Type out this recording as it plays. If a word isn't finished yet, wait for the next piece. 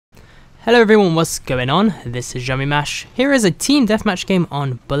Hello everyone, what's going on? This is yamimash. Here is a team deathmatch game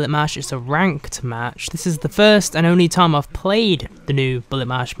on BulletMarsh. It's a ranked match. This is the first and only time I've played the new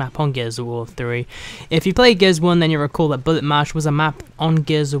BulletMarsh map on GoW3. If you played GoW1, then you recall that BulletMarsh was a map on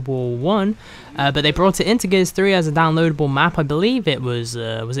GoW1, but they brought it into GoW3 as a downloadable map. I believe it was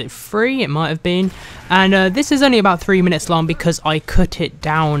it free? It might have been. And this is only about 3 minutes long because I cut it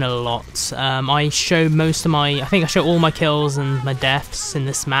down a lot. I show most of my, I think I show all my kills and my deaths in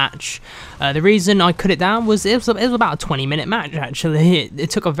this match. The reason I cut it down was it was about a 20-minute match actually. It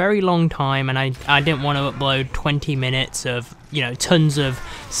took a very long time, and I didn't want to upload 20 minutes of, you know, tons of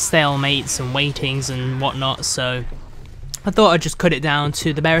stalemates and waitings and whatnot, so I thought I'd just cut it down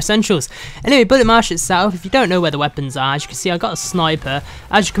to the bare essentials. Anyway, BulletMarsh itself, if you don't know where the weapons are, as you can see I got a sniper.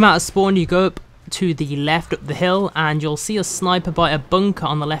 As you come out of spawn, you go up to the left up the hill and you'll see a sniper by a bunker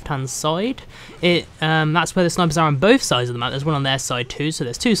on the left hand side. That's where the snipers are on both sides of the map. There's one on their side too, so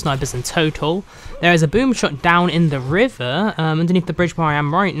there's two snipers in total. There is a boom shot down in the river underneath the bridge where I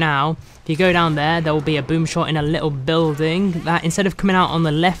am right now. If you go down there, there will be a boom shot in a little building that, instead of coming out on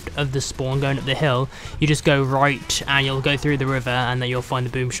the left of the spawn going up the hill, you just go right and you'll go through the river and then you'll find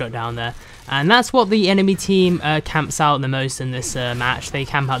the boom shot down there. And that's what the enemy team camps out the most in this match. They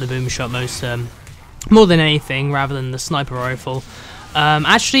camp out the boom shot most, more than anything, rather than the sniper rifle.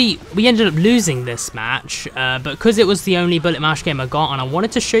 Actually, we ended up losing this match, but because it was the only BulletMarsh game I got and I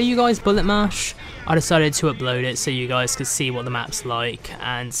wanted to show you guys BulletMarsh, I decided to upload it so you guys could see what the map's like.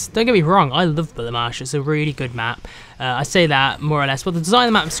 And don't get me wrong, I love BulletMarsh, it's a really good map. I say that more or less, but the design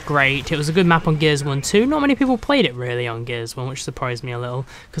of the map's great. It was a good map on GoW1 too. Not many people played it really on GoW1, which surprised me a little,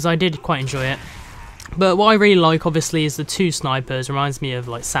 because I did quite enjoy it. But what I really like, obviously, is the two snipers. Reminds me of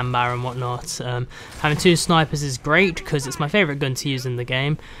like Sandbar and whatnot. Having two snipers is great because it's my favourite gun to use in the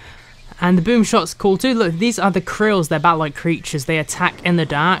game. And the boom shot's cool too. Look, these are the krills. They're bat-like creatures. They attack in the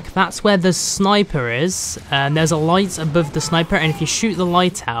dark. That's where the sniper is. There's a light above the sniper, and if you shoot the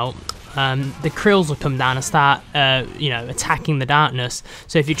light out, the krills will come down and start, you know, attacking the darkness.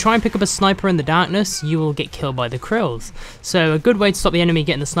 So if you try and pick up a sniper in the darkness, you will get killed by the krills. So a good way to stop the enemy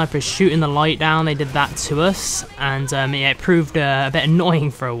getting the sniper is shooting the light down. They did that to us, and yeah, it proved a bit annoying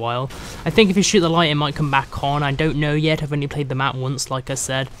for a while. I think if you shoot the light, it might come back on. I don't know yet. I've only played the map once, like I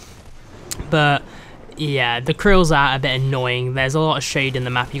said. But yeah, the krills are a bit annoying. There's a lot of shade in the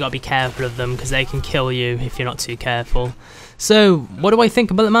map. You gotta be careful of them because they can kill you if you're not too careful. So, what do I think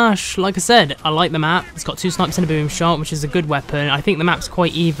of BulletMarsh? Like I said, I like the map. It's got two snipers and a boom shot, which is a good weapon. I think the map's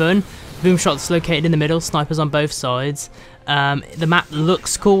quite even. Boom shot's located in the middle, snipers on both sides. The map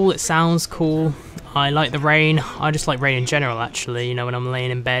looks cool, it sounds cool. I like the rain. I just like rain in general, actually. You know, when I'm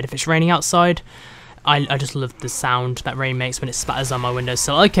laying in bed, if it's raining outside, I just love the sound that rain makes when it spatters on my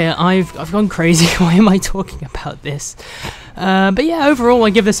windowsill. Okay, I've gone crazy. Why am I talking about this? But yeah, overall, I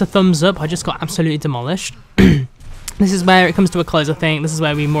give this a thumbs up. I just got absolutely demolished. This is where it comes to a close, I think. This is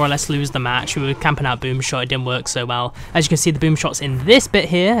where we more or less lose the match. We were camping out boom shot. It didn't work so well. As you can see, the boom shot's in this bit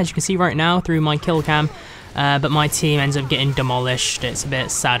here, as you can see right now through my kill cam. But my team ends up getting demolished. It's a bit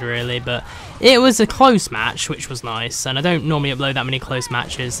sad, really, but it was a close match, which was nice, and I don't normally upload that many close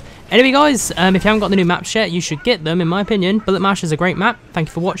matches. Anyway, guys, if you haven't got the new maps yet, you should get them, in my opinion. BulletMarsh is a great map. Thank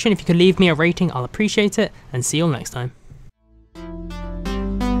you for watching. If you could leave me a rating, I'll appreciate it, and see you all next time.